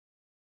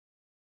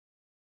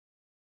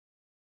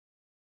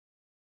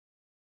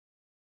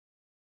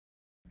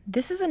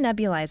This is a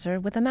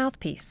nebulizer with a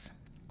mouthpiece.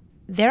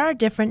 There are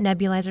different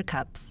nebulizer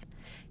cups.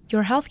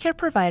 Your healthcare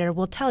provider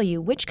will tell you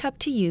which cup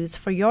to use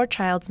for your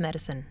child's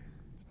medicine.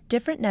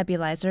 Different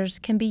nebulizers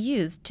can be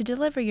used to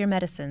deliver your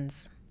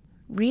medicines.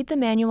 Read the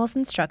manual's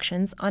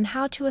instructions on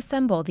how to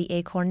assemble the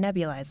Acorn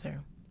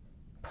Nebulizer.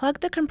 Plug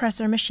the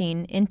compressor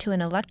machine into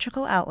an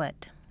electrical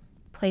outlet.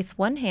 Place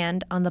one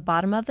hand on the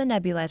bottom of the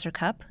nebulizer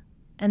cup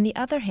and the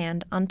other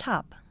hand on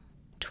top.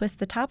 Twist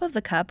the top of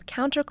the cup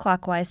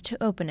counterclockwise to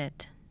open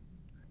it.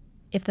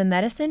 If the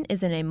medicine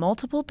is in a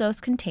multiple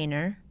dose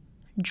container,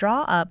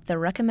 draw up the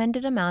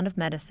recommended amount of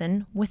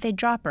medicine with a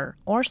dropper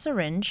or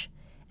syringe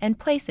and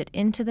place it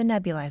into the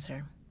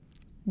nebulizer.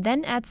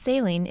 Then add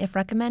saline if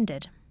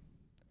recommended.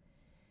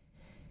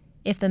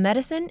 If the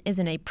medicine is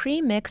in a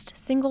pre-mixed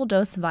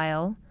single-dose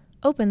vial,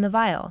 open the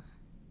vial.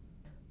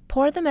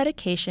 Pour the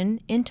medication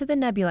into the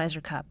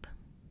nebulizer cup.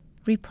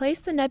 Replace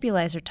the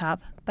nebulizer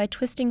top by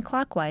twisting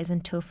clockwise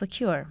until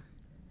secure.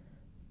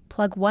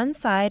 Plug one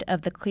side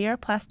of the clear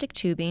plastic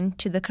tubing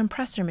to the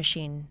compressor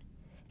machine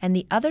and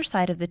the other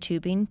side of the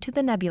tubing to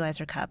the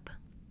nebulizer cup.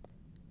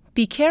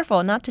 Be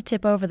careful not to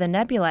tip over the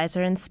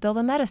nebulizer and spill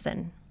the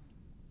medicine.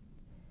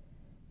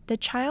 The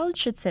child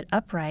should sit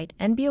upright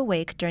and be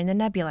awake during the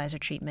nebulizer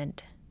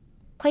treatment.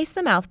 Place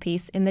the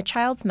mouthpiece in the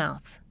child's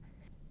mouth.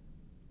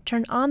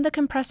 Turn on the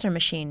compressor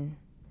machine.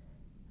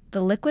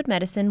 The liquid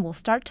medicine will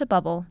start to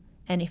bubble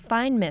and a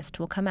fine mist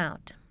will come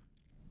out.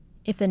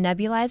 If the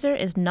nebulizer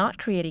is not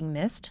creating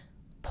mist,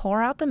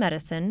 pour out the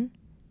medicine,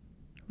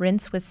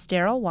 rinse with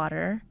sterile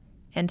water,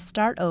 and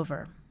start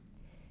over.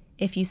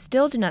 If you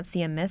still do not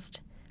see a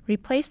mist,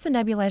 replace the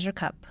nebulizer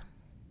cup.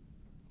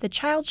 The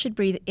child should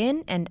breathe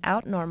in and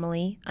out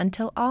normally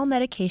until all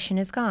medication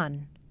is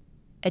gone.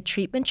 A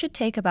treatment should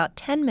take about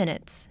 10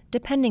 minutes,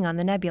 depending on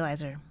the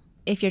nebulizer.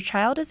 If your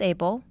child is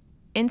able,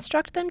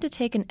 instruct them to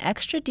take an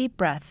extra deep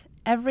breath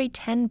every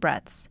 10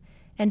 breaths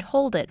and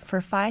hold it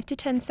for 5 to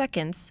 10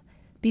 seconds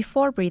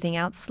before breathing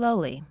out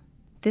slowly.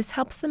 This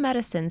helps the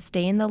medicine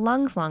stay in the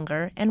lungs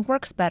longer and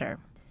works better.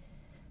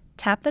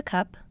 Tap the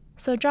cup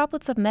so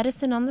droplets of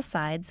medicine on the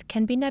sides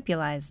can be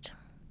nebulized.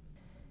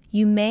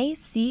 You may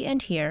see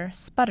and hear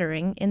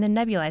sputtering in the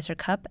nebulizer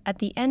cup at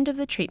the end of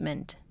the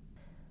treatment.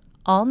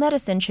 All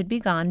medicine should be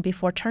gone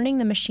before turning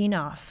the machine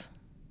off.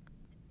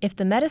 If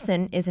the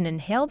medicine is an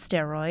inhaled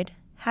steroid,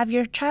 have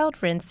your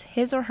child rinse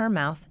his or her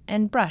mouth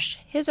and brush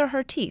his or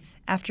her teeth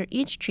after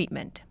each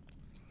treatment.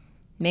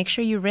 Make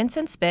sure you rinse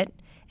and spit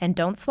and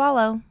don't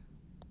swallow.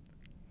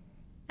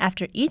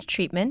 After each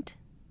treatment,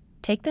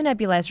 take the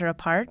nebulizer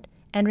apart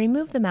and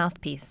remove the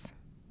mouthpiece.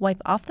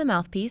 Wipe off the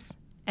mouthpiece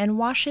and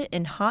wash it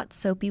in hot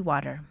soapy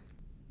water.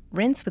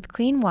 Rinse with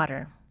clean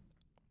water.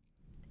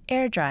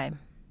 Air dry.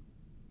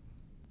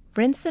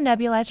 Rinse the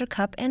nebulizer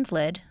cup and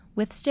lid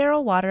with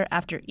sterile water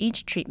after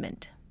each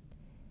treatment.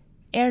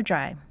 Air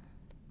dry.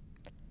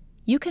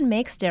 You can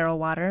make sterile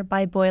water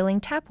by boiling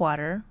tap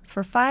water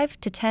for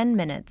 5 to 10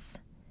 minutes.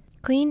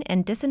 Clean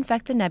and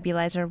disinfect the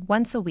nebulizer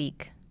once a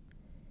week.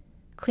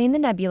 Clean the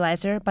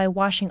nebulizer by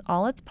washing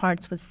all its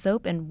parts with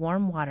soap and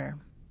warm water.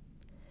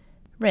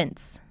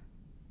 Rinse.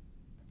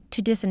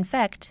 To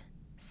disinfect,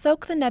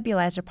 soak the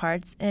nebulizer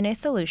parts in a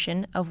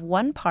solution of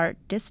 1 part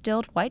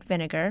distilled white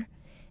vinegar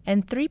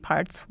and 3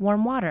 parts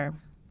warm water.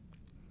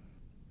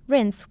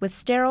 Rinse with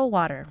sterile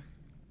water.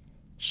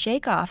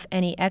 Shake off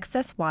any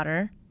excess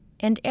water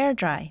and air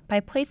dry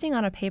by placing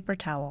on a paper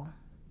towel.